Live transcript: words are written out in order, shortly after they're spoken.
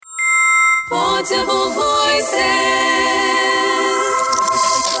Multiple voices.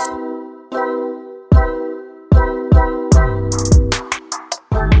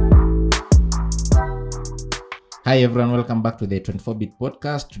 Hi everyone, welcome back to the 24-Bit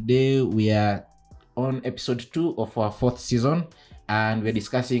Podcast. Today we are on episode 2 of our 4th season, and we're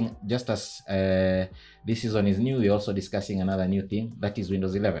discussing, just as this season is new, we're also discussing another new thing, that is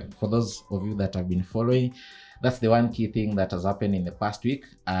Windows 11. For those of you that have been following, that's the one key thing that has happened in the past week,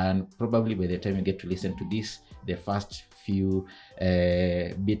 and probably by the time you get to listen to this, the first few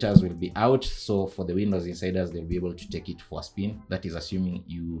betas will be out. So for the Windows insiders, they'll be able to take it for a spin. That is assuming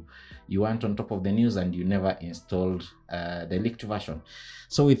you weren't on top of the news and you never installed the leaked version.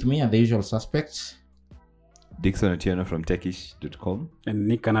 So with me are the usual suspects. Dixon Otieno from techish.com and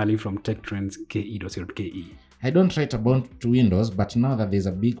Nick Canali from techtrends.ke.ke. I don't write about to Windows, but now that there's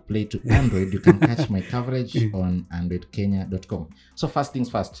a big play to Android, you can catch my coverage on androidkenya.com. So first things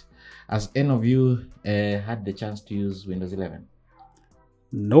first, has any of you had the chance to use Windows 11?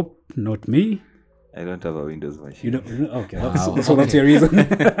 Nope, not me. I don't have a Windows machine. You don't? Okay. Wow. So that's your reason.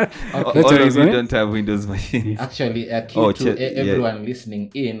 All of you don't have Windows machines. Actually, everyone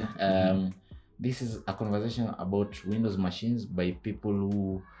listening in, this is a conversation about Windows machines by people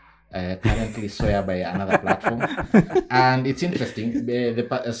who currently swear by another platform. And it's interesting.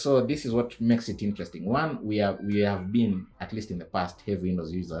 So this is what makes it interesting. One, we have been, at least in the past, heavy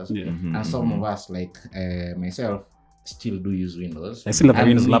Windows users. Yeah. And some of us, like myself, still do use Windows. I still have a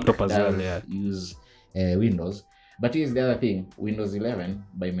Windows Nick laptop as well. Yeah. use Windows. But here's the other thing. Windows 11,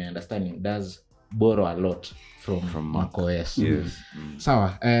 by my understanding, does borrow a lot from Mac OS. Yes. So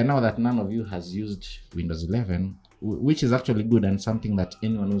now that none of you has used Windows 11, which is actually good and something that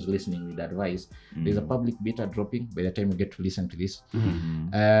anyone who's listening would advise, there's a public beta dropping by the time you get to listen to this.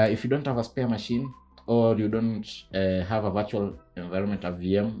 If you don't have a spare machine, or you don't have a virtual environment, a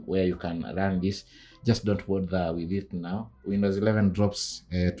VM where you can run this, just don't bother with it now. Windows 11 drops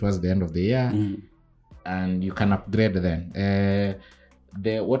towards the end of the year, and you can upgrade then.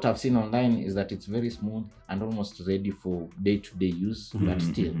 What I've seen online is that it's very smooth and almost ready for day-to-day use. But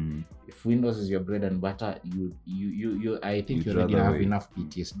still, if Windows is your bread and butter, I think you already have enough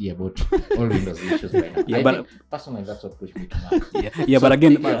PTSD about all Windows issues right now. I think personally that's what pushed me to Mac. Yeah, So but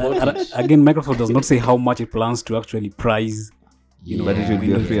again, thinking about it- again, Microsoft does not say how much it plans to actually price. But it will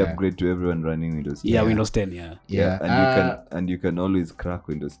be a free yeah. upgrade to everyone running Windows 10. Yeah, Windows 10. Yeah. Yeah, And you can always crack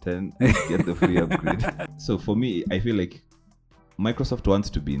Windows 10 get the free upgrade. So for me, I feel like Microsoft wants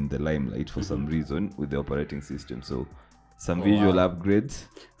to be in the limelight for some reason with the operating system. So some visual upgrades.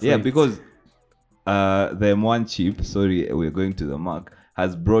 Because the M1 chip, we're going to the Mac,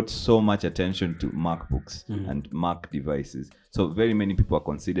 has brought so much attention to MacBooks and Mac devices. So very many people are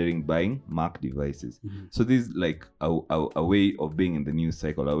considering buying Mac devices. So this is like a way of being in the news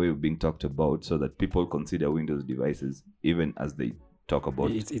cycle, a way of being talked about, so that people consider Windows devices even as they talk about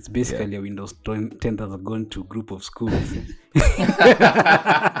It's basically a Windows 10 that has gone to a group of schools.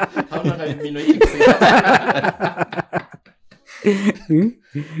 how long have you been waiting to say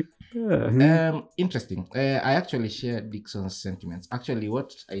that? Interesting. I actually share Dixon's sentiments. Actually,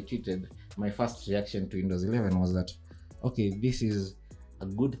 what I tweeted, my first reaction to Windows 11 was that, okay, this is a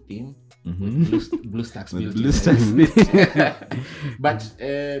good thing with BlueStacks built in. BlueStacks. But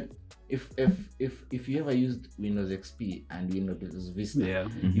if you ever used Windows XP and Windows Vista,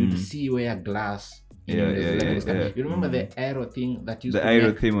 you'd see where glass in Windows 11 was coming. You remember the arrow thing that used The to arrow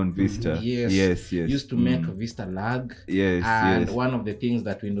make, theme on Vista. Yes. used to make Vista lag. And one of the things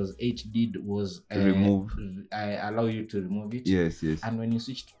that Windows 8 did was allow you to remove it. Yes. And when you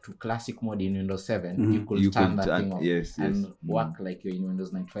switched to classic mode in Windows 7, you could turn that thing off and work like you're in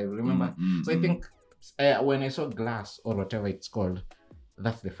Windows 95. Remember? So I think when I saw glass or whatever it's called,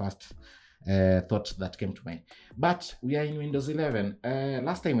 that's the first thought that came to mind. But we are in Windows 11.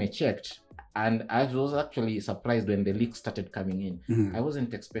 Last time I checked, and I was actually surprised when the leaks started coming in. I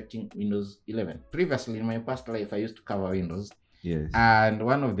wasn't expecting Windows 11. Previously, in my past life, I used to cover Windows. Yes. And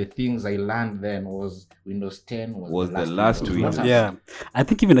one of the things I learned then was Windows 10 was the last Windows. Yeah, I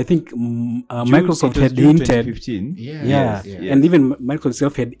think Microsoft had hinted. 2015. Yeah, and even Microsoft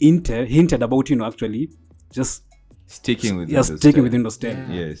itself had hinted about actually just sticking with Windows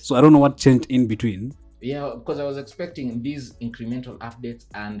 10. Yes. So I don't know what changed in between. Yeah, because I was expecting these incremental updates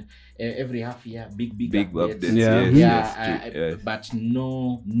and every half year big updates. Yes, but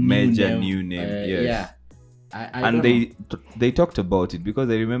no major new name. Yes. And they talked about it because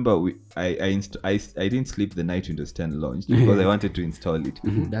I remember I didn't sleep the night Windows 10 launched because I wanted to install it.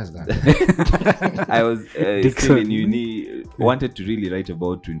 Who does that? I was still in uni, wanted to really write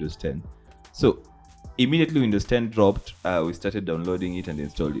about Windows 10. So immediately Windows 10 dropped, we started downloading it and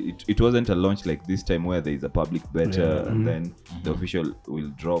installing it. It wasn't a launch like this time where there is a public beta and then the official will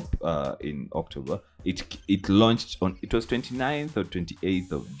drop in October. It launched on, it was 29th or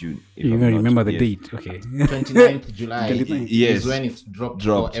 28th of June. if You I'm even not- remember the yes. date. Okay. 29th July Yes. is when it dropped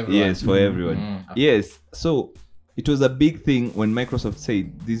Dropped, for everyone. yes, for everyone. Yes, so it was a big thing when Microsoft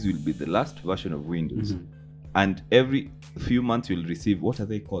said this will be the last version of Windows, and every few months you'll receive, what are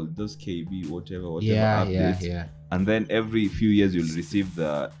they called, those KB whatever updates. Yeah. And then every few years you'll receive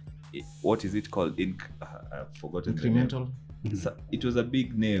the, what is it called, I've forgotten the name. Incremental. So it was a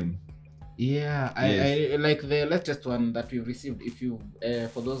big name. Yeah, Yes. I like the latest one that we've received. If you,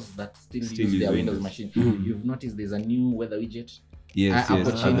 for those that still Still use use their Windows Windows. machine, you've noticed there's a new weather widget. Yes,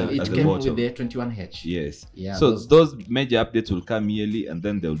 Apple yes, changed at it. the, at It the came bottom. with the 21H. Yes. Yeah, So those- those major updates will come yearly, and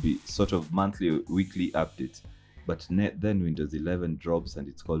then there will be sort of monthly or weekly updates. But then Windows 11 drops, and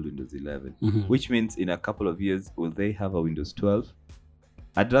it's called Windows 11, which means in a couple of years, will they have a Windows 12?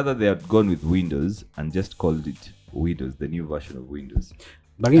 I'd rather they had gone with Windows and just called it Windows, the new version of Windows.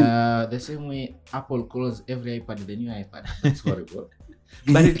 But again, The same way Apple calls every iPad the new iPad. That's horrible.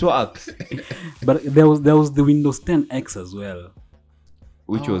 But it works, but there was the Windows 10X as well.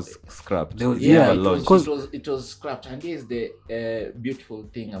 which Oh, was scrapped. there was- It yeah, never it launched. was- it was scrapped, and here's the beautiful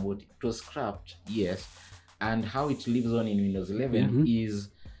thing about it. It was scrapped, yes, and how it lives on in Windows 11 is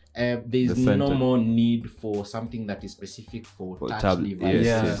there's The no center. more need for something that is specific for For touch tablet. devices.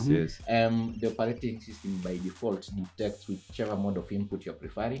 Yes, Yeah. yes, yes. The operating system by default detects whichever mode of input you're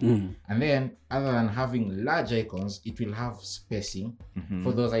preferring, and then other than having large icons, it will have spacing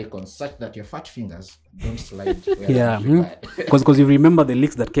for those icons such that your fat fingers don't slide where Yeah, it's required. because you remember the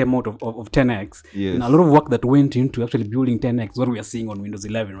leaks that came out of 10X, Yes. and a lot of work that went into actually building 10X, what we are seeing on Windows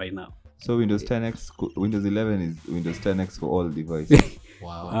 11 right now. So Windows 10X, Windows 11 is Windows 10X for all devices.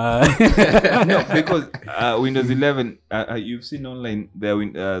 Wow. No, because Windows 11, you've seen online there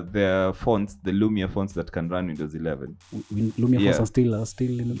are fonts, the Lumia fonts that can run Windows 11. Lumia Yeah. fonts are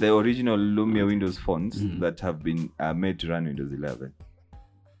still in The original Lumia Windows fonts that have been made to run Windows 11.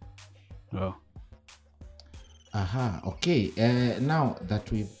 Oh. Okay. Now that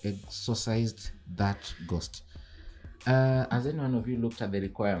we've exorcised that ghost, has any one of you looked at the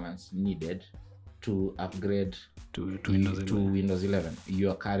requirements needed to upgrade to Windows 11. to Windows 11,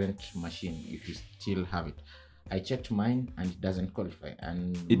 your current machine, if you still have it? I checked mine and it doesn't qualify.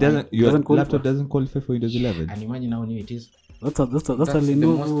 And It doesn't. Your doesn't qualify. laptop doesn't qualify for Windows 11. And imagine how new it is. That's a That's the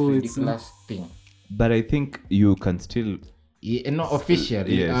Lenovo. most It's ridiculous thing. But I think you can still. Yeah, no,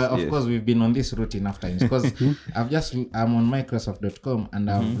 officially. Yes, Of yes. course, we've been on this route enough times because I'm on Microsoft.com and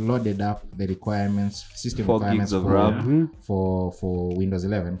I've loaded up the requirements, system 4 requirements gigs of for, RAM. for Windows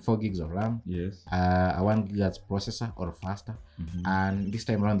 11, 4 gigs of RAM, Yes. a 1 gigahertz processor or faster, and this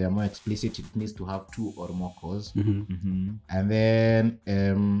time around they're more explicit. It needs to have 2 or more cores, and then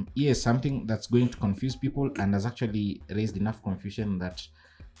yes, something that's going to confuse people and has actually raised enough confusion that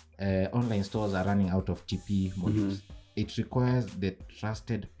online stores are running out of TP modules. It requires the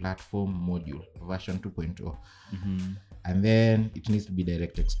Trusted Platform module version 2.0, and then it needs to be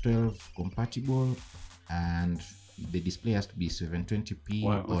DirectX 12 compatible, and the display has to be 720p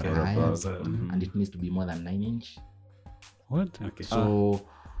Wow, or okay. higher, So, and it needs to be more than 9-inch. what? Okay. So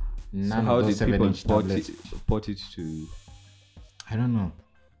none So how of those did people 7-inch port tablets. it to? I don't know.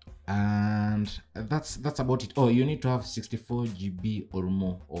 And that's about it. Oh, you need to have 64 GB or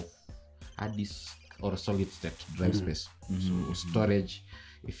more of hard disk or solid state drive space. So storage,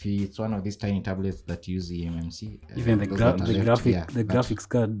 if it's one of these tiny tablets that use eMMC, Even the those that are left, yeah, the that- graphics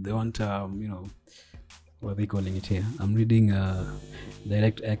card, they want what are they calling it here? I'm reading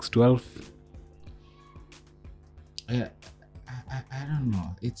DirectX 12. Yeah, I don't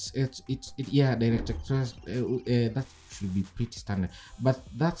know. It's yeah, DirectX 12. That should be pretty standard, but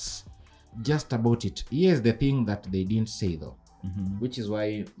that's just about it. Here's the thing that they didn't say though, which is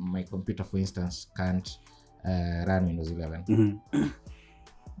why my computer, for instance, can't run Windows 11.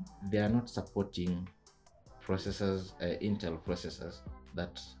 They are not supporting processors, Intel processors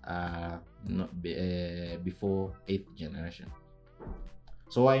that are not before 8th generation.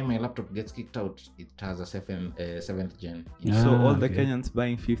 So why my laptop gets kicked out, it has a 7th gen. Yeah. So all the okay. Kenyans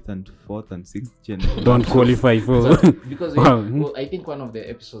buying 5th and 4th and 6th gen. Don't qualify for. Because Wow. well, I think one of the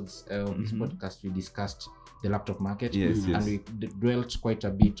episodes of this podcast we discussed the laptop market, Yes, yes. and we dwelt quite a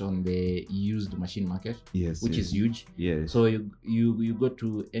bit on the used machine market, Yes, which yes. is huge. Yes. So you go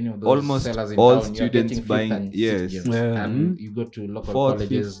to any of those Almost sellers in all town, you're students getting buying- 5th and 6th yes. gens. Yeah. And you go to local 4th,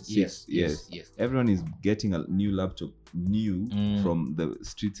 colleges. 5th, Yes, 6th, yes. Everyone is getting a new laptop, new from the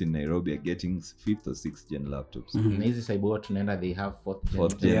streets in Nairobi are getting 5th or 6th gen laptops. Na hizi saibo tunaenda they have 4th gen.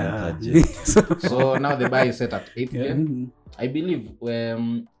 4th gen Yeah. and 3rd gen. So now the buy is set at 8th Yeah. gen. I believe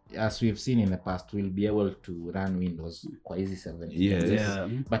as we've seen in the past, we'll be able to run Windows kwa hizi 7th gen. Yes. Yeah.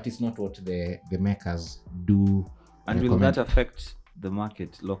 But it's not what the makers do. And will recommend. that affect the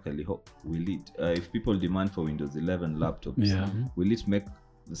market locally? Will it, if people demand for Windows 11 laptops, Yeah. will it make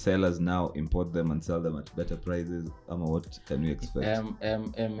the sellers now import them and sell them at better prices? What can we expect?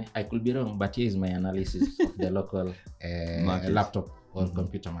 I could be wrong, but here is my analysis of the local Market. laptop or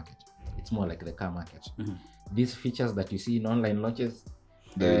computer market. It's more like the car market. These features that you see in online launches,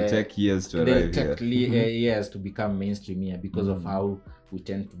 They will take years to they'll arrive take here. years to become mainstream here because of how we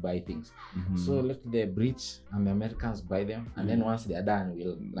tend to buy things. So let the Brits and the Americans buy them, and then once they're done,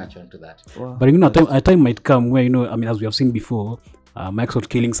 we'll latch onto that. Wow. But a time might come where as we have seen before, Microsoft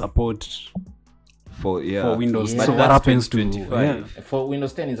killing support For Windows. Yeah. So But what that's happens to 2025. For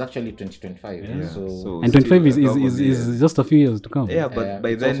Windows 10 is actually 2025. Yeah. So and 25 still a couple is just a few years to come. yeah, but by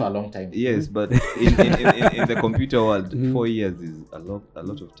it's then, also a long time. yes, but in the computer world, 4 years is a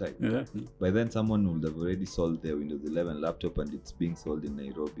lot of time. Yeah. By then, someone would have already sold their Windows 11 laptop, and it's being sold in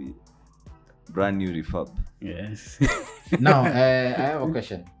Nairobi, brand new refurb. Yes. Now, I have a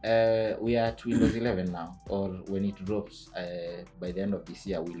question. We are at Windows 11 now, or when it drops by the end of this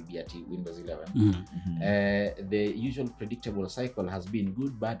year, we'll be at Windows 11. The usual predictable cycle has been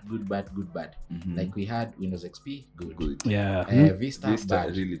good, bad, good, bad, good, bad. Like we had Windows XP, good. Yeah. Vista, Vista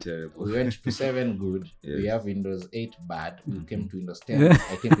bad. really terrible. We went to 7, good. We Yes. have Windows 8, bad. We came to Windows 10. I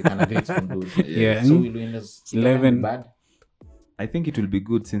think we can agree it's been good. Yeah. So will Windows 11 be bad? I think it will be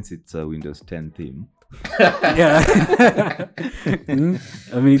good since it's a Windows 10 theme. Yeah.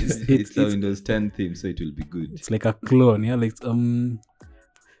 I mean, It's a Windows 10 theme, so it will be good. it's like a clone. Yeah. Like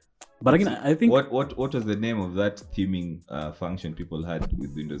But again, I think What was the name of that theming function people had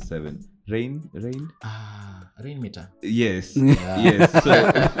with Windows 7? Rain? Rain meter. Yes. Yes.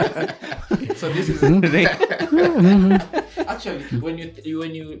 So this is actually when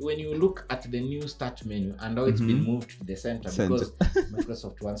you look at the new start menu and how it's been moved to the center because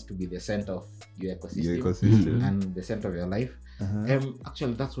Microsoft wants to be the center of your ecosystem, Your ecosystem. and the center of your life.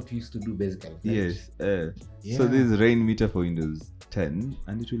 Actually, that's what we used to do basically. Right? Yes. So Yeah. this is rain meter for Windows 10,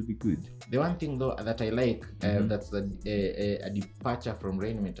 and it will be good. The one thing though that I like that's a departure from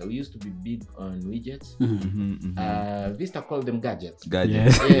rain meter. We used to be big on widgets. Vista called them gadgets.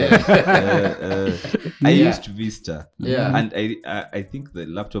 Gadgets. Yes. Yeah. I Yeah. used Vista. Yeah. And I think the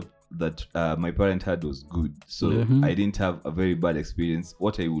laptop that my parent had was good, so I didn't have a very bad experience.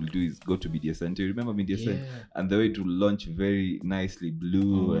 What I will do is go to Media Center. Remember Media Center? And the way to launch very nicely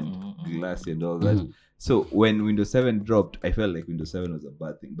blue and glassy and all that. So when Windows 7 dropped, I felt like Windows 7 was a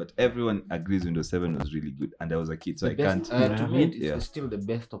bad thing, but everyone agrees Windows 7 was really good, and I was a kid, so I can't. To me, it's Yeah. still the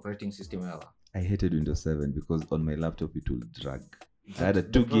best operating system ever. I hated Windows 7 because on my laptop it will drag. I had a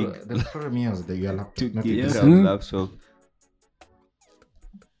 2 gig, The problem here is that your laptop. 2 not gig the RAM laptop.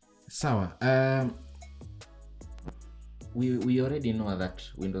 Sawa. We already know that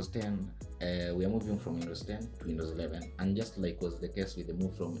Windows 10, we are moving from Windows 10 to Windows 11, and just like was the case with the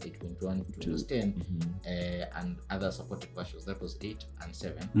move from 8.1 to Windows 10 and other supported versions, that was 8 and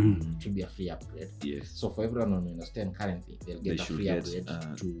 7, it will be a free upgrade. Yes. So for everyone on Windows 10 currently, they'll get They a should free get,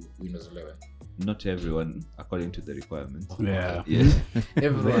 upgrade to Windows 11. Not everyone, according to the requirements. Yeah. Yes.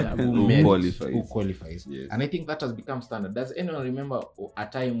 Everyone Who qualifies. who qualifies. Yes. And I think that has become standard. Does anyone remember a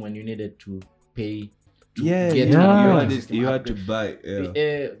time when you needed to pay to Yeah, get yeah. a You had to upgrade? buy.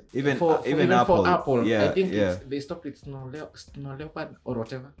 Yeah. Even for Apple. Apple, Yeah, I think yeah. they stopped with Snow Leopard or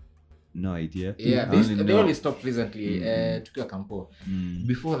whatever. No idea. Yeah, I only they know only stopped recently. Tukiwa Campo.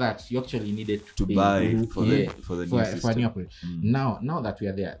 Before that, you actually needed to pay buy for the new for a system. new upgrade. Now that we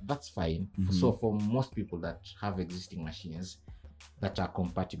are there, that's fine. So for most people that have existing machines that are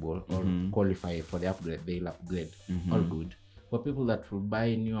compatible or qualify for the upgrade, they'll upgrade. All good. For people that will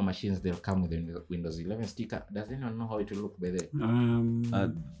buy newer machines, they'll come with a Windows 11 sticker. Does anyone know how it will look by the way?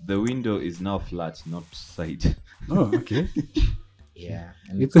 The window is now flat, not side. Oh, okay. Yeah,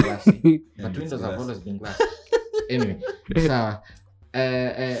 and it's glassy. But Windows have always been glassy. Anyway, so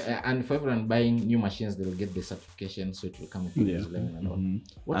and for everyone buying new machines, they'll get the certification, so it will come with Windows 11 and all.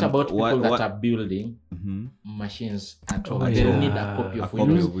 What And about people what- that are building machines at all? Oh, They don't yeah. need a copy A of copy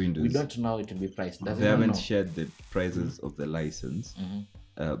Windows. of Windows. We don't know how it will be priced. Does They anyone haven't know? shared the prices of the license,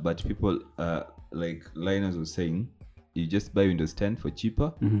 but people, like Linus was saying, you just buy Windows 10 for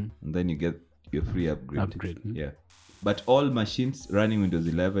cheaper, and then you get your free upgrade. Yeah. But all machines running Windows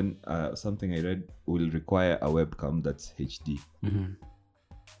 11, something I read, will require a webcam that's HD.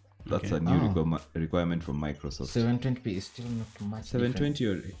 That's Okay. a new requirement from Microsoft. 720p is still not much 720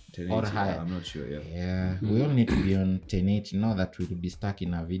 or 1080? Or higher. I'm not sure. Yeah. Yeah, we all need to be on 1080 now that we'll be stuck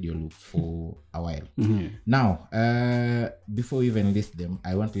in a video loop for a while. Now, before we even list them,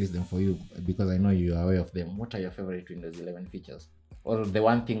 I want to list them for you because I know you are aware of them. What are your favorite Windows 11 features? Or the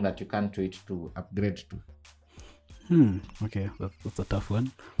one thing that you can't wait to upgrade to? Okay, that's a tough one.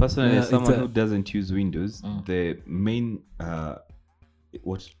 Personally, Yeah, as someone it's a- who doesn't use Windows, the main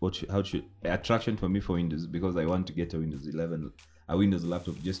attraction for me for Windows, because I want to get a Windows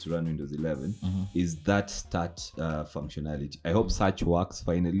laptop just to run Windows 11, is that start functionality. I hope search works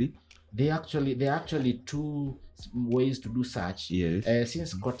finally. There are actually two ways to do search. Yes.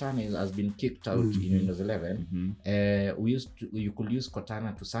 Since Cortana has been kicked out in Windows 11, you could use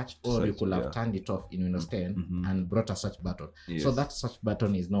Cortana to search, or you Search, could have yeah. turned it off in Windows 10 and brought a search button. Yes. So that search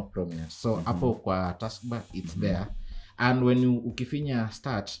button is not prominent. So hapo kwa taskbar it's there, and when you ukifinya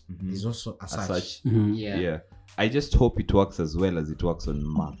start is also a search. Yeah. I just hope it works as well as it works on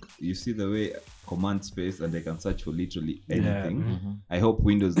Mac. You see the way command space, and I can search for literally anything. I hope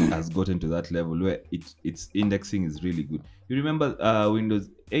Windows has gotten to that level where its indexing is really good. You remember Windows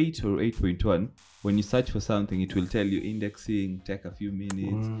 8 or 8.1, when you search for something, it will tell you indexing, take a few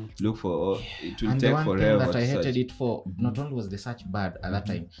minutes, look for it will And the take one forever. thing that I to hated search. it for, not only was the search bad at that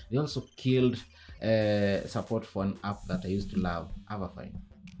time, they also killed support for an app that I used to love, Everfind.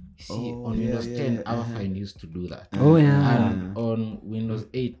 See, on Windows 10, Everfind used to do that. Oh yeah. And on Windows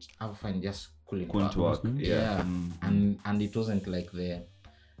 8, Everfind just couldn't work. Yeah. And it wasn't like the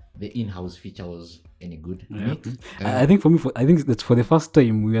in-house feature was any good. Nick? I think for me, I think that's for the first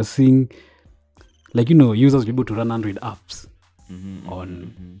time we are seeing, like, you know, users be able to run Android apps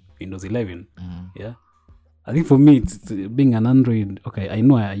on Windows 11. Yeah. I think for me, it's being an Android. Okay, I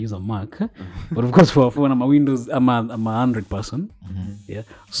know I use a Mac, but of course, for when I'm a Windows, I'm an Android person. Yeah.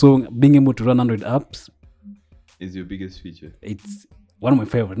 So being able to run Android apps, Is your biggest feature. it's one of my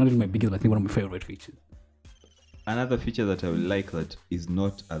favorite. Not even my biggest, but I think one of my favorite features. Another feature that I would like that is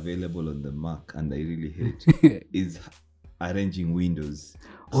not available on the Mac, and I really hate, is arranging windows.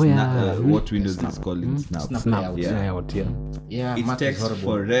 Oh, yeah. What Windows is calling Snap. Snap Snap. layout. Yeah. Yeah, It Mac is takes horrible.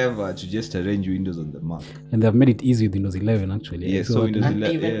 forever to just arrange windows on the Mac. And they've made it easy with Windows 11 actually. Yeah, so Windows And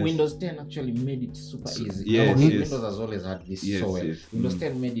 11, even yes. Windows 10 actually made it super easy. yes, Windows yes. has always had this Yes, so well. yes. Windows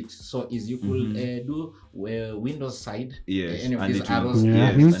 10 made it so easy. You could do Windows side, Yes, any of and these it will- arrows,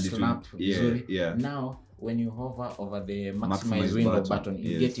 yes, and and it will- snap. yeah, visually. yeah. Now, when you hover over the maximize Maximize window button, button,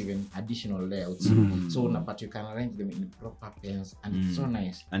 you yes. get even additional layouts. So, but you can arrange them in proper pairs, and it's so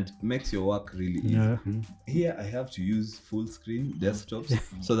nice. And makes your work really easy. Yeah. Here I have to use full screen desktops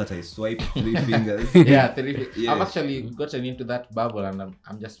so that I swipe 3 fingers. Yeah, terrific. Yeah. I've actually gotten into that bubble, and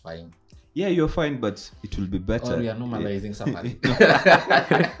I'm just fine. Yeah, you're fine, but it will be better. Or we are normalizing Safari.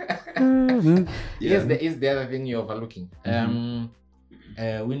 Yeah. Here's the other thing you're overlooking.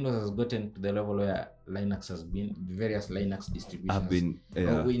 Windows has gotten to the level where Linux has been, various Linux distributions. I've been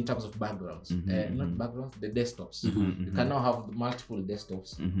in terms of backgrounds, not backgrounds, the desktops. You can now have multiple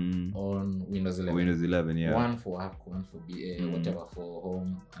desktops on Windows 11. Windows 11, yeah. One for work, one for whatever, for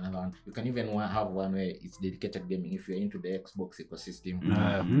home, another one. You can even have one where it's dedicated gaming if you're into the Xbox ecosystem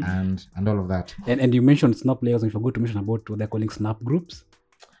and all of that. And you mentioned Snap layers, and you forgot to mention about what they're calling Snap groups.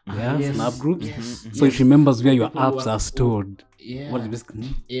 Yeah, Yes, Snap groups. yes, So yes. it remembers where your People apps who are stored. Yeah. What is this?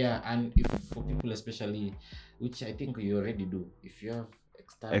 Yeah, and if for people especially, which I think you already do, if you have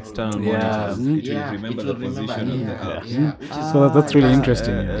external monitors, monitors, it will remember the position of the app. which is So that's really nice.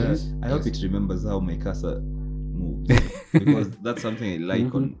 interesting. I hope it remembers how my cursor moves, because that's something I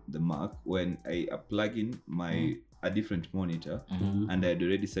like on the Mac. When I plug in a different monitor and I had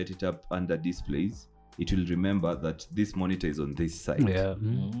already set it up under displays, it will remember that this monitor is on this side. Yeah.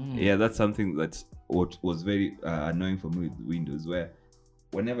 Yeah, that's something that what was very annoying for me with Windows, where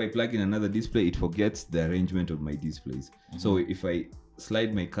whenever I plug in another display, it forgets the arrangement of my displays. So if I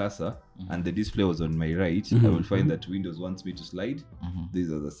slide my cursor and the display was on my right, I will find that Windows wants me to slide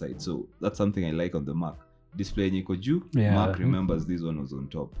this other side. So that's something I like on the Mac. Display yenye iko juu, Yeah. Mac remembers this one was on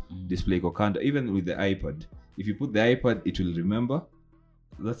top. Display iko kando. Even with the iPad, if you put the iPad, it will remember.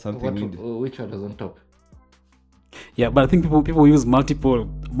 That's something Which one was on top? Yeah, but I think people use multiple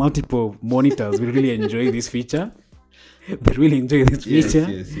monitors will really enjoy this feature. They really enjoy this Yes,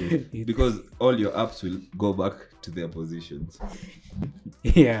 feature. yes. Because all your apps will go back to their positions.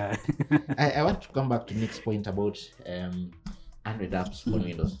 Yeah. I want to come back to Nick's point about Android apps on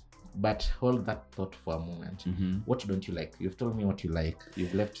Windows. But hold that thought for a moment. What don't you like? You've told me what you like.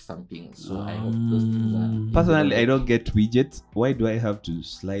 You've left some things. So I hope those things are... Personally, I don't get widgets. Why do I have to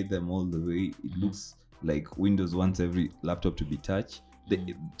slide them all the way? It looks like Windows wants every laptop to be touch.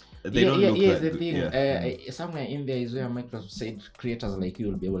 they don't look here's that the good. thing. Yeah. Somewhere in there is where Microsoft said creators like you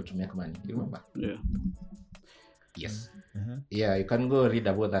will be able to make money. You remember? Yeah. Yes. Yeah, you can go read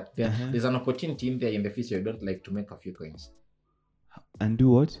about that. There's an opportunity in there in the future. You don't like to make a few coins. And do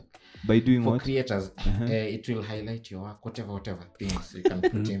what? By doing For what? creators, it will highlight your work, whatever things you can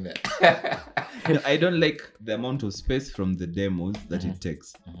put in there. I don't like the amount of space from the demos that it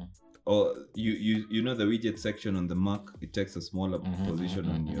takes. Or you know the widget section on the Mac, it takes a smaller position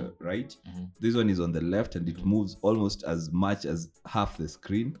on your right. This one is on the left and it moves almost as much as half the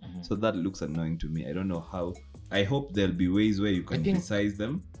screen. So that looks annoying to me. I don't know how. I hope there'll be ways where you can resize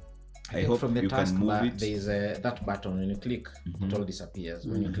them. I hope from the you can move taskbar, it. there is that button. When you click, it all disappears.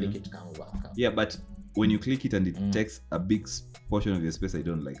 When you click, it comes back. Yeah, but when you click it and it takes a big portion of your space, I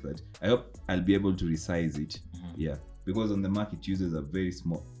don't like that. I hope I'll be able to resize it. Yeah, because on the Mac it uses a very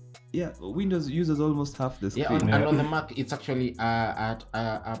small. Yeah, Windows uses almost half the screen. Yeah, and on the Mac it's actually a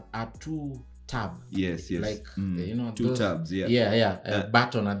two tab. Yes. Like you know, two tabs. Yeah. Yeah.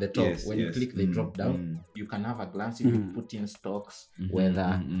 Button at the top. Yes, when you click, they drop down. You can have a glance if you put in stocks,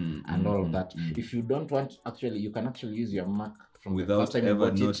 weather, and all of that. If you don't want, you can actually use your Mac from the Without first time you ever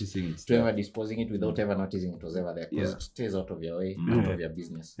bought noticing it. to ever disposing it without ever noticing it was ever there, because it stays out of your way, out of your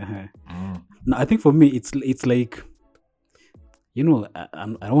business. No, I think for me it's like, you know, I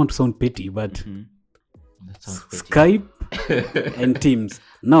don't want to sound petty, but That sounds petty. Skype and Teams.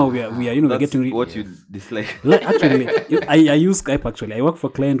 Now we are you know, we're That's getting what you dislike. like, actually I use Skype. Actually, I work for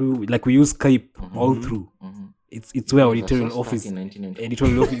a client who, like, we use Skype all through. It's where our editorial office In 1990.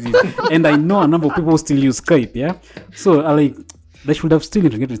 editorial office is, and I know a number of people still use Skype. Yeah, so I like, they should have still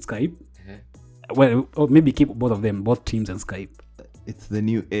integrated Skype. Well, or maybe keep both of them, both Teams and Skype. It's the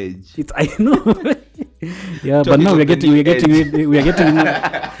new age. It's, I know. Yeah, but Talking now of we are the getting new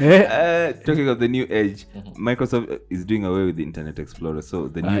talking of the new age, Microsoft is doing away with the Internet Explorer, so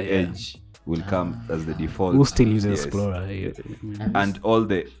the new age will come as the default. who still uses Yes. Explorer? And all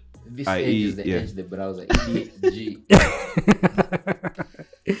the This IE, edge is the yeah. edge, the browser. EDG.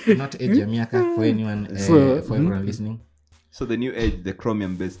 Not edge Yamiaka for anyone, for everyone listening. So the new Edge, the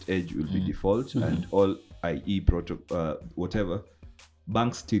Chromium-based Edge, will be default, and all IE whatever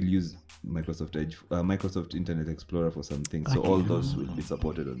banks still use Microsoft Edge, Microsoft Internet Explorer for some things. So all those will be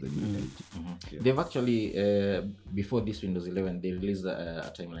supported on the new Edge. They've actually before this Windows 11, they released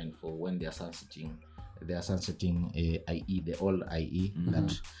a timeline for when they are sunsetting. They are sunsetting IE, the old IE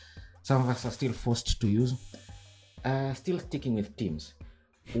that some of us are still forced to use. Still sticking with Teams.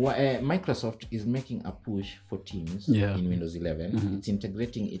 Microsoft is making a push for Teams in Windows 11. It's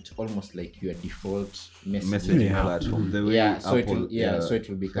integrating it almost like your default Messaging platform. The way so Apple, so it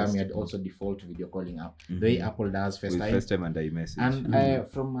will become your also default video calling app. The way Apple does with FaceTime. FaceTime and iMessage. And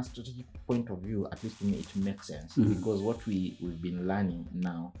from a strategic point of view, at least to me, it makes sense because what we've been learning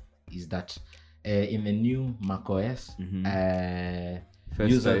now is that in the new macOS,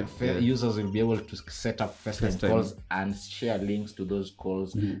 users will be able to set up FaceTime calls and share links to those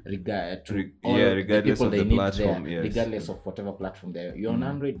calls regardless of the platform, regardless of whatever platform they're. You're on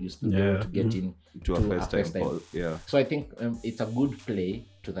Android, you still be able to get in to a FaceTime call. Yeah. So I think it's a good play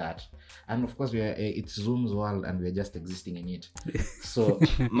to that. And of course, it's Zoom's world and we're just existing in it. So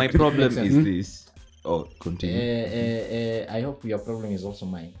my problem is this. Oh, continue. I hope your problem is also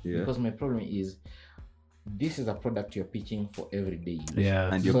mine. Because my problem is, this is a product you're pitching for everyday use.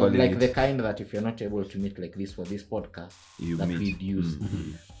 Yeah. And you're so calling like it, the kind that if you're not able to meet like this for this podcast, we'd use.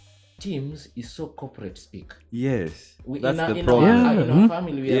 Teams is so corporate speak. Yes. That's the problem. In our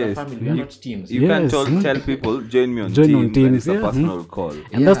family, we are a family. We are not teams. You can't tell people, join me on Teams, and it's a personal call.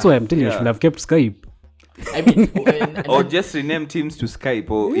 And that's why I'm telling you, you should have kept Skype. I mean, or just rename Teams to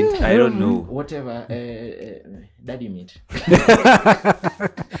Skype, or I don't know. Whatever. Daddy meet.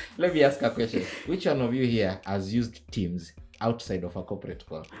 Let me ask a question. Which one of you here has used Teams outside of a corporate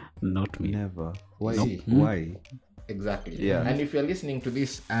call? Not me. Never. Why? See? Why? Exactly. Yeah. And if you're listening to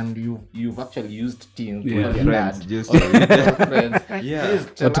this and you've actually used Teams to Yeah. call your Friends, dad just or your friends, Yeah. please Or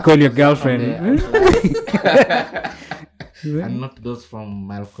tell to us call your those girlfriend. from the- and not those from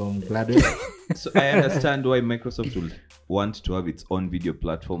Malcolm Gladwell. So I understand why Microsoft will want to have its own video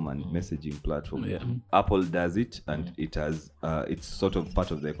platform and messaging platform. Yeah. Apple does it, and it has it's sort of part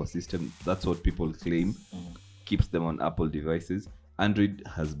of the ecosystem. That's what people claim keeps them on Apple devices. Android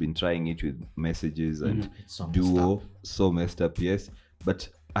has been trying it with messages and It's so messed Duo, so messed up, yes. But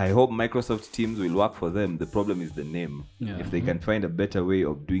I hope Microsoft Teams will work for them. The problem is the name. Yeah. If they can find a better way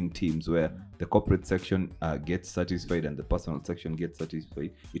of doing Teams where the corporate section gets satisfied and the personal section gets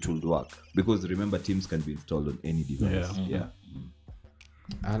satisfied, it will work. Because remember, Teams can be installed on any device. Yeah.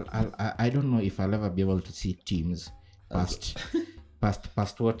 I don't know if I'll ever be able to see Teams past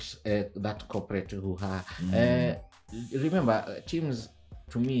past what that corporate who are. Remember, Teams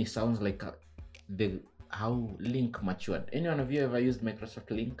to me sounds like how Link matured. Any one of you ever used Microsoft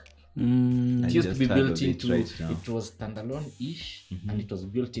Link? It used to be built into it was standalone-ish, and it was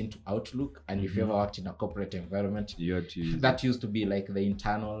built into Outlook. And if you ever worked in a corporate environment, that used to be like the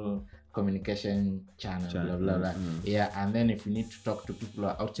internal communication channel. Blah blah blah. Yeah, and then if you need to talk to people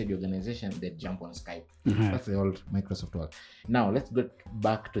outside the organization, they jump on Skype. That's the old Microsoft world. Now let's go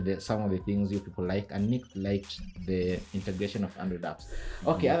back to some of the things you people like. And Nick liked the integration of Android apps.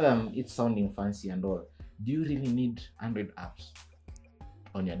 Okay, other than it sounding fancy and all, do you really need Android apps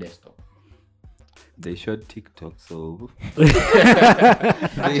on your desktop? They showed TikTok, so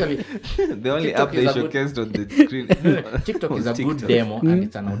Actually, the only TikTok app they is a good- showkased on the screen TikTok is a good demo, and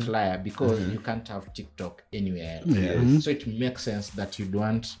it's an outlier because you can't have TikTok anywhere else. So it makes sense that you'd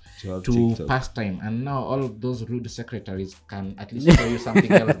want have to TikTok. pass time. And now all of those rude secretaries can at least show you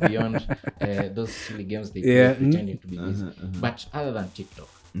something else beyond those silly games they play pretending to be busy. But other than TikTok,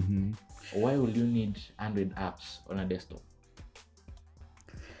 why will you need Android apps on a desktop?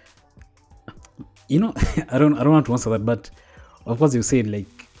 You know, I don't want to answer that, but of course you said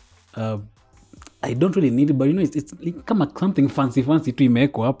like I don't really need it, but you know it's like something fancy to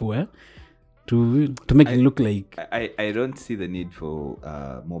imeko hapo to make it look like I don't see the need for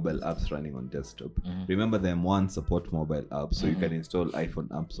mobile apps running on desktop. Remember, the M1 support mobile apps, so you can install iPhone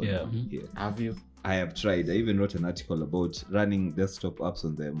apps on here. Have you? I have tried. I even wrote an article about running desktop apps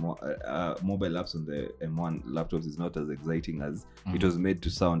on the mobile apps on the M1 laptops is not as exciting as it was made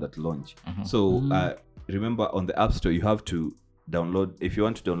to sound at launch. So remember, on the App Store you have to download. If you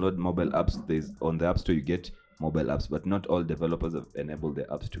want to download mobile apps, there's on the App Store you get mobile apps, but not all developers have enabled their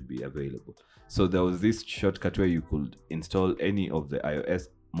apps to be available. So there was this shortcut where you could install any of the iOS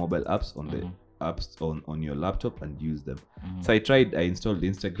mobile apps on the apps on your laptop and use them. So I tried. I installed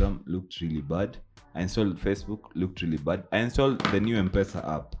Instagram, looked really bad. I installed Facebook, looked really bad. I installed the new M-Pesa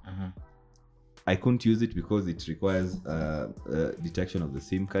app. I couldn't use it because it requires detection of the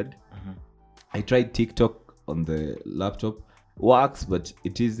SIM card. I tried TikTok on the laptop. Works, but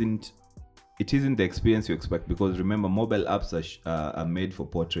it isn't the experience you expect, because remember, mobile apps are made for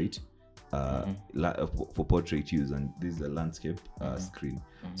portrait for portrait use, and this is a landscape screen.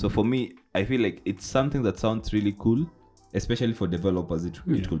 So for me, I feel like it's something that sounds really cool, especially for developers. It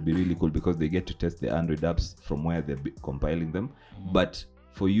could be really cool because they get to test the Android apps from where they're compiling them. But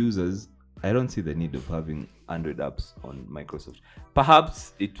for users, I don't see the need of having Android apps on Microsoft.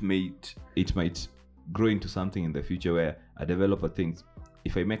 Perhaps it might grow into something in the future where a developer thinks,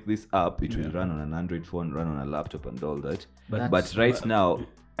 if I make this app, it will run on an Android phone, run on a laptop and all that. But right now,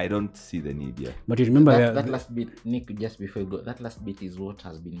 I don't see the need yet. But you remember that last bit, Nick, just before you go, that last bit is what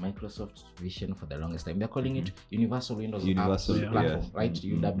has been Microsoft's vision for the longest time. They're calling it Universal Windows Apps Platform, right?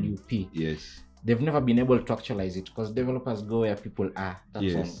 UWP. Yes. They've never been able to actualize it because developers go where people are.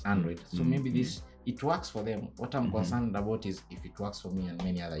 That's on Android. So maybe it works for them. What I'm concerned about is if it works for me and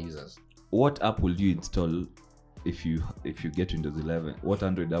many other users. What app will you install if you get Windows 11? What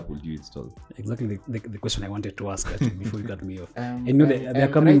Android app will you install? Exactly the question I wanted to ask actually, before you cut me off. You know, they're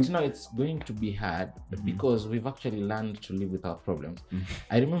coming. Right now, it's going to be hard because we've actually learned to live with our problems.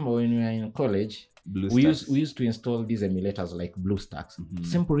 I remember when we were in college, we used to install these emulators like BlueStacks.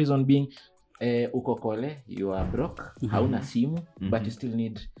 Simple reason being, uko kole, you are broke, hauna simu, but you still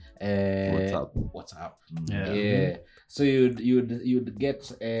need WhatsApp. Yeah. So you'd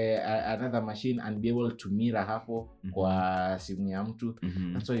get another machine and be able to mirror hapo kwa simu ya mtu.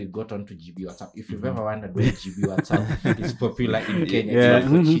 That's why you got onto GB WhatsApp. If you've ever wondered why GB WhatsApp is popular in Kenya, it's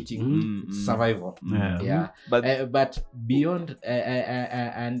not for cheating, it's survival. But beyond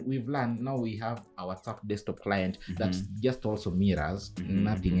and we've learned now we have a WhatsApp desktop client that just also mirrors,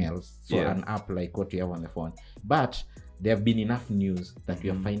 nothing else. So an app like what you have on the phone. But there have been enough news that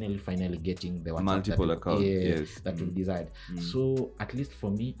we are finally getting the WhatsApp multiple accounts that we've desired. So at least for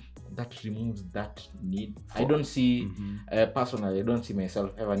me, that removes that need. I don't see personally, I don't see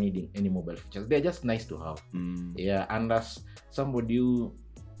myself ever needing any mobile features. They're just nice to have. And as somebody who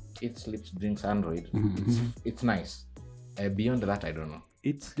eats, sleeps, drinks Android, it's nice. Beyond that, I don't know.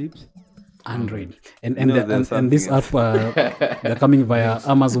 It sleeps Android and this app they're coming via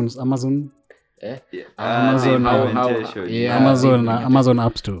Amazon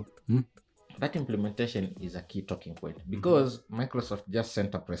App Store. That implementation is a key talking point because Microsoft just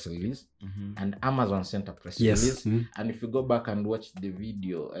sent a press release and Amazon sent a press release. And if you go back and watch the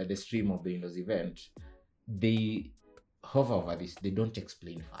video, the stream of the Windows event, they hover over this, they don't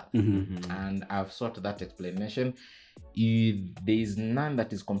explain further. And I've sought that explanation. There is none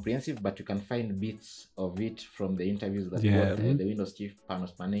that is comprehensive, but you can find bits of it from the interviews that both, the Windows chief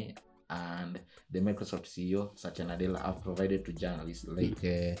Panos Panay and the Microsoft CEO Satya Nadella have provided to journalists like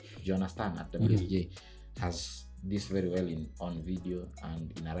Jonas Tan at WSJ has this very well on video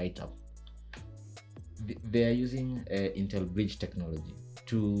and in a write-up. They are using Intel Bridge technology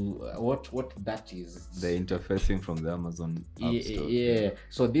to what that is. The interfacing from the Amazon App Store. Yeah.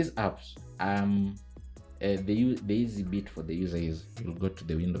 So these apps, the easy bit for the user is you'll go to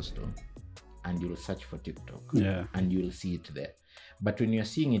the Windows Store and you'll search for TikTok. Yeah. And you'll see it there. But when you're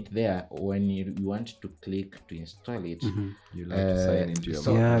seeing it there, when you want to click to install it, You'll have to sign into your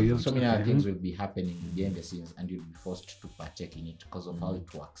so many other things will be happening behind the scenes, and you'll be forced to partake in it because of how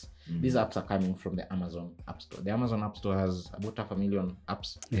it works. These apps are coming from the Amazon App Store. The Amazon App Store has about 500,000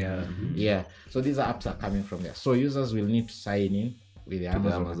 apps. Yeah. So these apps are coming from there. So users will need to sign in with the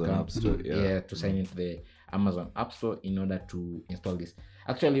Amazon account, App Store. to sign into the Amazon App Store in order to install this.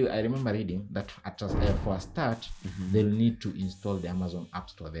 Actually, I remember reading that for a start, they'll need to install the Amazon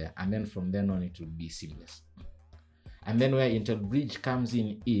App Store there, and then from then on it will be seamless. And then where Intel Bridge comes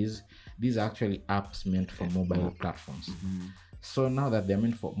in is these are actually apps meant for mobile platforms. So now that they're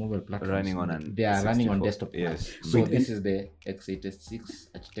meant for mobile platforms, they are running on desktop. Yes. So this is the x86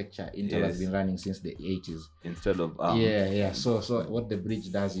 architecture Intel has been running since the 80s. Instead of Yeah. So what the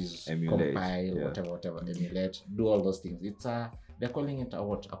bridge does is Emulate, compile, whatever, emulate, do all those things. It's they're calling it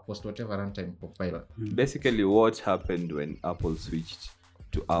a post whatever runtime compiler. Basically, what happened when Apple switched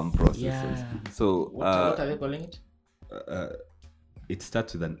to ARM processors? Yeah. So What are they calling it? it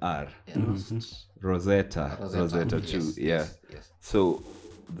starts with an R. Mm-hmm. Rosetta 2. Yes. So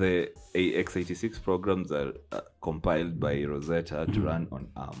the x86 programs are compiled by Rosetta to run on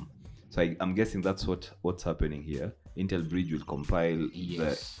ARM. So I'm guessing that's what's happening here. Intel Bridge will compile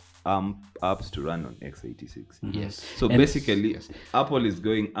the ARM apps to run on x86. Yes. So basically, Apple is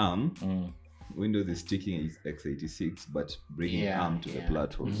going ARM. Windows is sticking its x86, but bringing ARM to the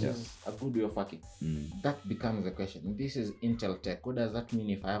platform. This is a good way of working. That becomes the question. This is Intel tech. What does that mean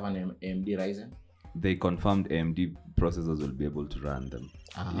if I have an AMD Ryzen? They confirmed AMD processors will be able to run them.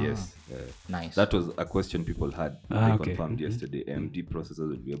 Yes. Nice. That was a question people had. They confirmed yesterday. AMD processors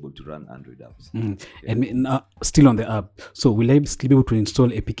will be able to run Android apps. And still on the app. So will I still be able to install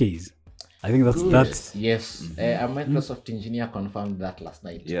APKs? I think that's yes. A Microsoft engineer confirmed that last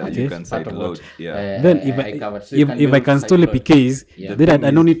night. Yeah, you can sideload. Then if I can install APKs, then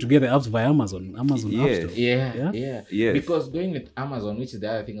I don't need to get the apps via Amazon App Store. Yeah. Because going with Amazon, which is the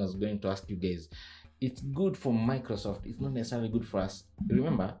other thing I was going to ask you guys, it's good for Microsoft. It's not necessarily good for us.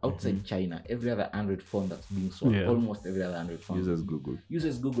 Remember, outside China, every other Android phone that's being sold, almost every other Android phone uses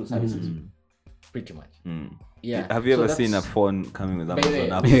Google services. Pretty much. Yeah. Have you ever seen a phone coming with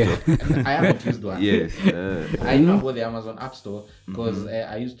Amazon App Store? I haven't used one. Yes. I know about the Amazon App Store because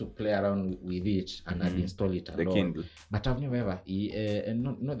I used to play around with it and I'd install it. The Kindle. But I've never ever,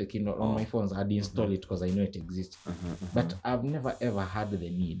 not the Kindle, on my phones, I'd install it because I know it exists. But I've never ever had the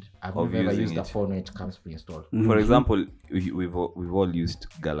need. I've never ever used a phone when it comes pre-installed. For example, we've all used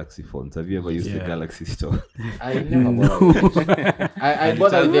Galaxy phones. Have you ever used the Galaxy Store? I never bothered. I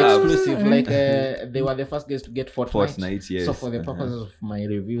bothered with the exclusive, like they were the first guys to get Fortnite. Yes. So for the purposes of my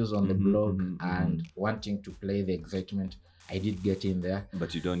reviews on the blog and wanting to play the excitement, I did get in there.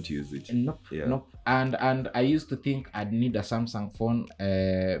 But you don't use it. Nope. And I used to think I'd need a Samsung phone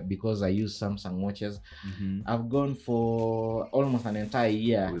because I use Samsung watches. I've gone for almost an entire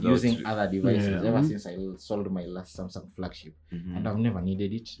year using other devices ever since I sold my last Samsung flagship, and I've never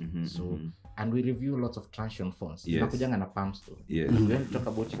needed it. And we review lots of Transsion phones. Nakujanga na Palm Store. We don't talk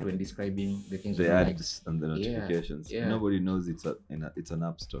about it when describing the things. The ads and the notifications. Nobody knows it's an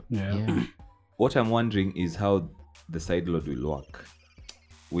app store. What I'm wondering is how the sideload will work.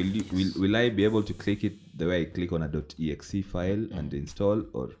 Will I be able to click it the way I click on a .exe file and install,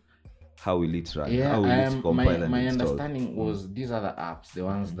 or how will it run? How will it compile and my install? understanding was these other apps, the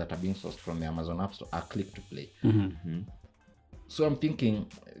ones that are being sourced from the Amazon App Store, are click to play. So I'm thinking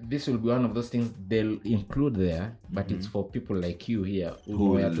this will be one of those things they'll include there, but it's for people like you here who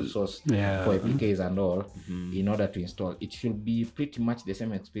know where to source for APKs and all in order to install. It should be pretty much the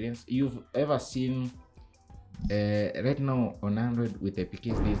same experience. You've ever seen right now on Android with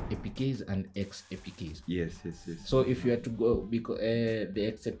APKs, there's APKs and XAPKs. Yes. So if you are to go, because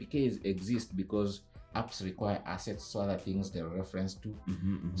the XAPKs exist because apps require assets, so other things they're referenced to.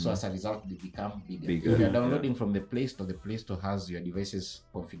 So as a result, they become bigger. Bigger, If you're downloading from the Play Store has your device's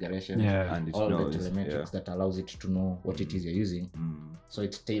configuration, And it all knows, the telemetrics that allows it to know what it is you're using. So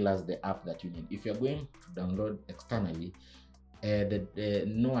it tailors the app that you need. If you're going to download externally,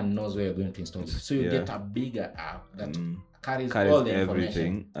 no one knows where you're going to install it. So you get a bigger app that carries all the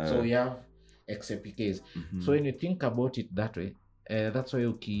information. So we have XAPKs. So when you think about it that way, that's why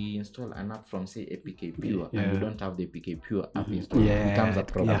you can install an app from say APK Pure and you don't have the APK Pure app installed. It becomes a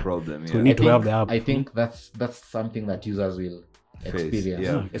problem. So we need to have the app. I think that's something that users will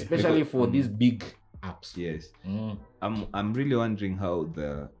experience, especially for these big apps. Yes. I'm really wondering how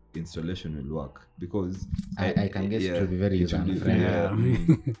the installation will work, because I can guess it will be very user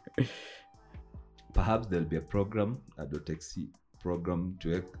friendly. Perhaps there'll be a program, a .exe program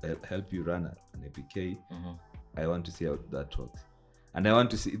to help you run an APK. I want to see how that works, and I want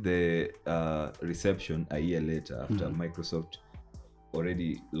to see the reception a year later after Microsoft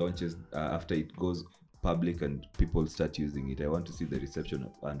already launches, after it goes public and people start using it. I want to see the reception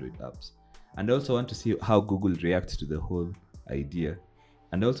of Android apps, and I also want to see how Google reacts to the whole idea.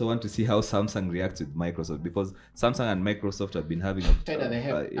 And I also want to see how Samsung reacts with Microsoft, because Samsung and Microsoft have been having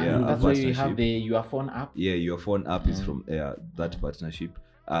that's why you have the Your Phone app. Yeah, Your Phone app is from that partnership.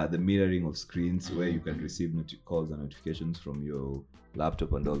 The mirroring of screens where you can receive calls and notifications from your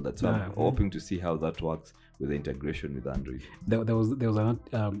laptop and all that. So I'm hoping to see how that works with the integration with Android. There was an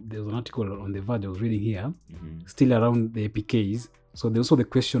article on The Verge I was reading here, still around the APKs. So there's also the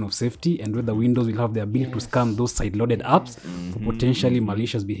question of safety and whether Windows will have the ability to scan those side-loaded apps for potentially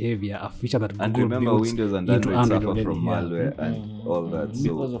malicious behavior, a feature that Google and remember, builds Windows and into Android Android suffer from malware and all that. So,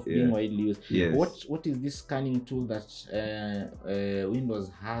 because of being widely used. Yes. What is this scanning tool that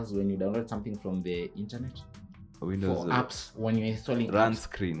Windows has when you download something from the internet? Windows for apps when you're installing run apps.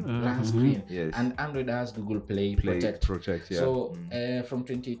 screen. Run screen. Yes. And Android has Google Play Protect. Protect. Yeah. So from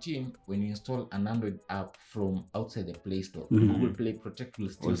 2018, when you install an Android app from outside the Play Store, Google Play Protect will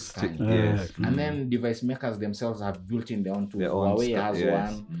still scan. Yes. And then device makers themselves have built in their own tools. Huawei has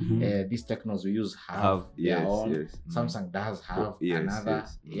one. These technos we use have their own. Yes. Samsung does have another.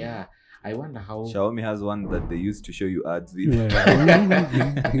 Yeah. I wonder how Xiaomi has one that they used to show you ads with.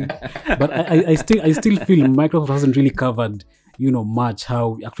 But I still feel Microsoft hasn't really covered, much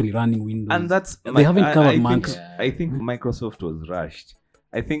how actually running Windows. And that's they haven't covered much. I think Microsoft was rushed.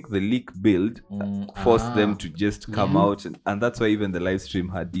 I think the leak build forced them to just come out, and that's why even the live stream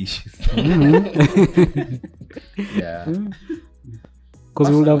had issues. yeah. Because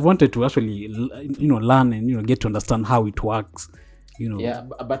we would have wanted to actually, learn and get to understand how it works. Yeah,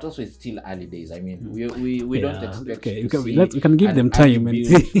 but also it's still early days. I mean, we don't expect we can give them time and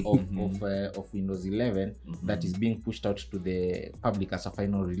see of Windows 11 that is being pushed out to the public as a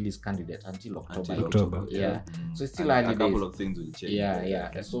final release candidate until October. Yeah, so it's still early days. A couple of things will change.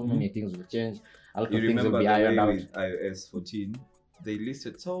 Yeah. So many things will change. A lot of things will be ironed out. With iOS 14, they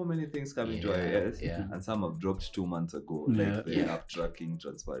listed so many things coming to iOS, and some have dropped 2 months ago, like the app tracking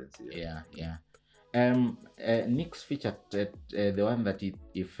transparency. Yeah. Nick's feature, the one that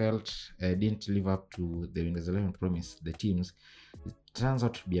he felt didn't live up to the Windows 11 promise, the Teams, it turns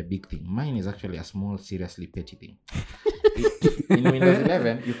out to be a big thing. Mine is actually a small, seriously petty thing. In Windows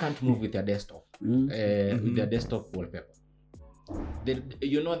 11, you can't move with your desktop, with your desktop wallpaper.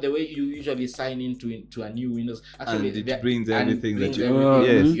 The way you usually sign into a new Windows, actually and it brings everything that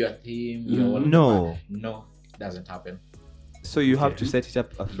your theme, your wallpaper. No, it doesn't happen. So you have to set it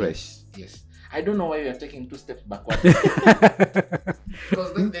up afresh. Yes. I don't know why we are taking 2 steps backward.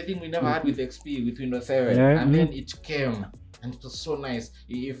 Because that's the thing we never had with XP, with Windows 7. And then it came, and it was so nice.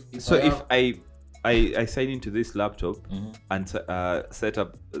 If I sign into this laptop and set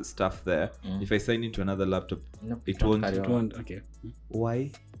up stuff there, if I sign into another laptop, it won't. Okay. Why?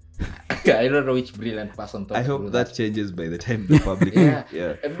 I don't know which brilliant person thought. I hope that changes by the time the public.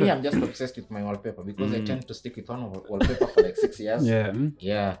 And me, I'm just obsessed with my wallpaper because I tend to stick with one wallpaper for like 6 years.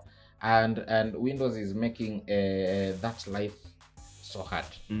 Yeah. And Windows is making that life so hard.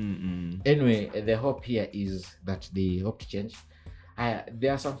 Anyway, the hope here is that they hope to change.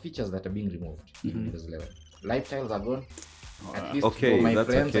 There are some features that are being removed in Windows 11. Live tiles are gone. At least for my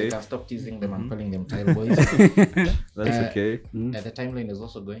friends, I can stop teasing them and calling them tile boys. That's okay. The timeline is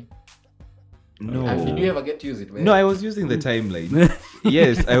also going. No. Did you ever get to use it? No, I was using the timeline.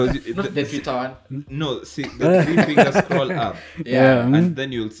 Yes, I was. Not the Twitter one. No, see the 3 finger scroll up. And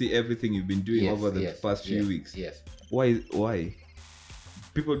then you'll see everything you've been doing over the past few weeks. Yes. Why?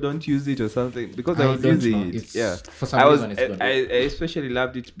 People don't use it or something? Because I was using it. For some reason, it's gone. I especially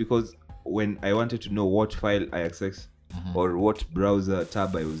loved it because when I wanted to know what file I or what browser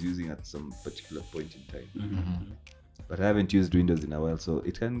tab I was using at some particular point in time. But I haven't used Windows in a while, so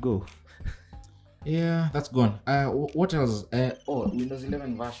it can go. Yeah, that's gone. What else? Windows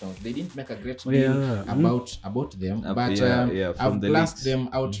 11 versions. They didn't make a great deal Yeah. about them, but from I've the glanced leaks. them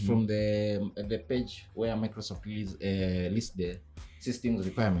out from the page where Microsoft lists the systems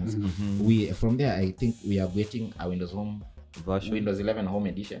requirements. From there, I think we are getting a Windows 11 Home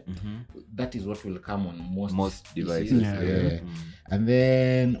Edition. That is what will come on most devices. PCs. And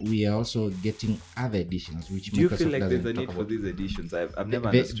then we are also getting other editions, which Do you Microsoft feel like doesn't there's a talk need for about. these editions? I've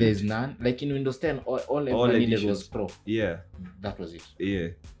never There's understood. none. Like in Windows 10, all everyone needed was editions. Pro. Yeah. That was it. Yeah.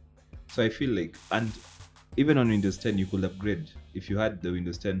 So I feel like, and even on Windows 10, you could upgrade if you had the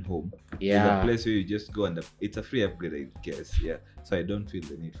Windows 10 Home. There's a place where you just go and it's a free upgrade, I guess. Yeah. So I don't feel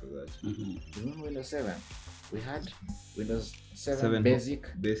the need for that. Remember Windows 7? We had Windows 7 7 Basic,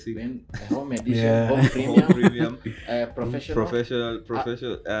 Basic. then Home Edition, Yeah. Home Home Premium, Premium, Professional,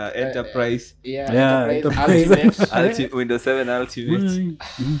 Enterprise, Enterprise, Ultimate. Windows 7 Ultimate.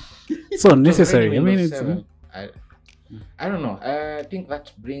 So unnecessary. Already I mean, Windows it's 7. I don't know. I think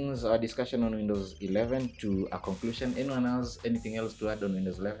that brings our discussion on Windows 11 to a conclusion. Anyone else, anything else to add on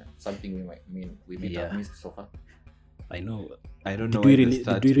Windows 11? Something we might have missed so far. I know. I don't know. Do we why the really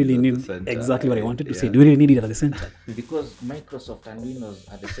start need is at the center. exactly what I wanted to say? Yeah. Do we really need it at the center? Because Microsoft and Windows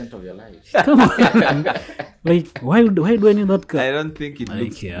are the center of your lives. Come on. Like, why do I need that? I don't think it Like,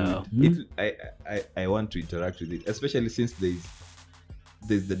 looks yeah. good. I want to interact with it, especially since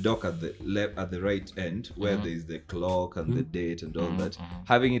there's the dock at the right end where there's the clock and the date and all that.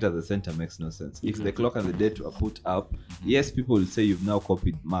 Having it at the center makes no sense. If the clock and the date are put up, yes, people will say you've now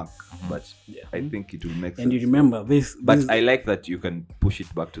copied Mac, but I think it will make sense. And you remember this, But I like that you can push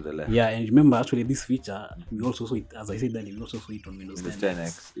it back to the left. yeah, and remember actually this feature, we also saw it, as I said, that we also saw it on Windows 10.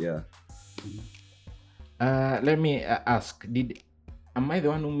 10X, yeah. Let me ask, am I the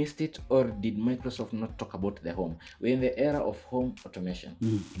one who missed it, or did Microsoft not talk about the home? We're in the era of home automation.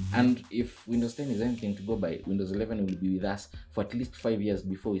 And if Windows 10 is anything to go by, Windows 11 will be with us for at least 5 years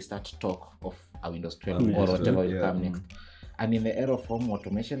before we start talk of a Windows 12 or whatever will come next. And in the era of home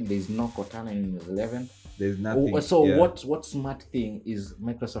automation, there is no Cortana in Windows 11. There's nothing. So yeah. what smart thing is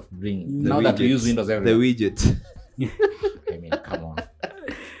Microsoft bringing? The Now that we widgets. use Windows The everywhere. widget. I mean, come on.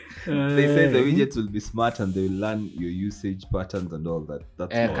 They say the widgets will be smart and they will learn your usage patterns and all that.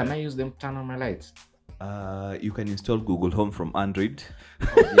 That's all. Can I use them to turn on my lights? You can install Google Home from Android.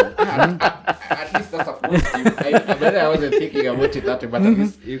 At least that's a positive. I wasn't thinking about it that way, but at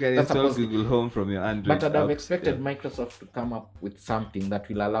least You can that's a install positive. Google Home from your Android. But I'd have apps. expected Microsoft to come up with something that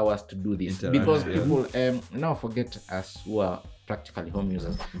will allow us to do this. Interact, Because yeah. people now forget us who are practically home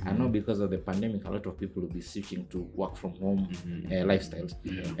users. I know because of the pandemic, a lot of people will be switching to work from home lifestyles.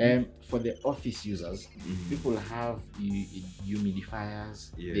 For the office users, people have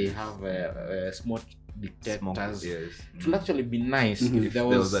humidifiers. Yes. They have smoke detectors. Smoke, yes. It will actually be nice if there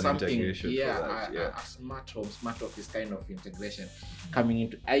was an something, integration for that, a smart home, smart office kind of integration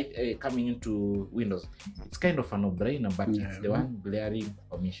coming into Windows. It's kind of a no-brainer, but it's the one glaring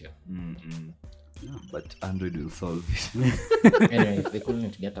omission. But Android will solve it. Anyway, if they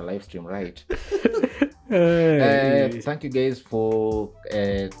couldn't get a live stream right. Thank you guys for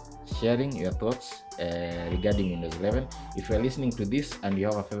sharing your thoughts regarding Windows 11. If you're listening to this and you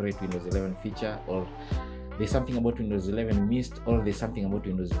have a favorite Windows 11 feature, or there's something about Windows 11 you missed, or there's something about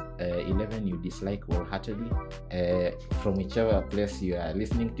Windows 11 you dislike wholeheartedly, from whichever place you are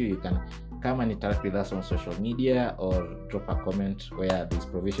listening to, you can come and interact with us on social media or drop a comment where there's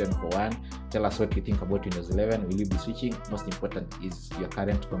provision for one. Tell us what you think about Windows 11. Will you be switching? Most important, is your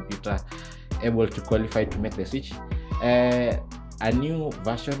current computer able to qualify to make the switch? A new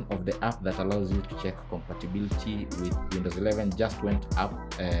version of the app that allows you to check compatibility with Windows 11 just went up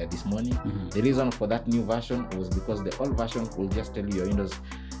this morning. The reason for that new version was because the old version will just tell you your Windows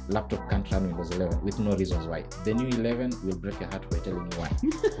laptop can't run Windows 11 with no reasons why. The new 11 will break your heart by telling you why.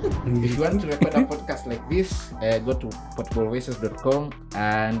 If you want to record a podcast like this, go to portablevoices.com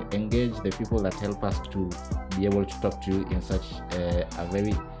and engage the people that help us to be able to talk to you in such a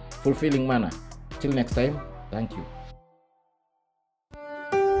very fulfilling manner. Till next time, thank you.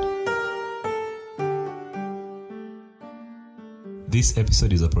 This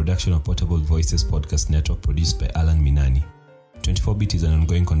episode is a production of Portable Voices Podcast Network, produced by Alan Minani. 24-Bit is an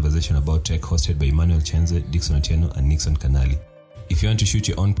ongoing conversation about tech, hosted by Emmanuel Chenze, Dixon Otieno, and Nixon Kanali. If you want to shoot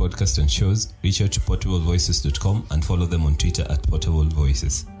your own podcast and shows, reach out to portablevoices.com and follow them on Twitter at Portable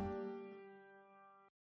Voices.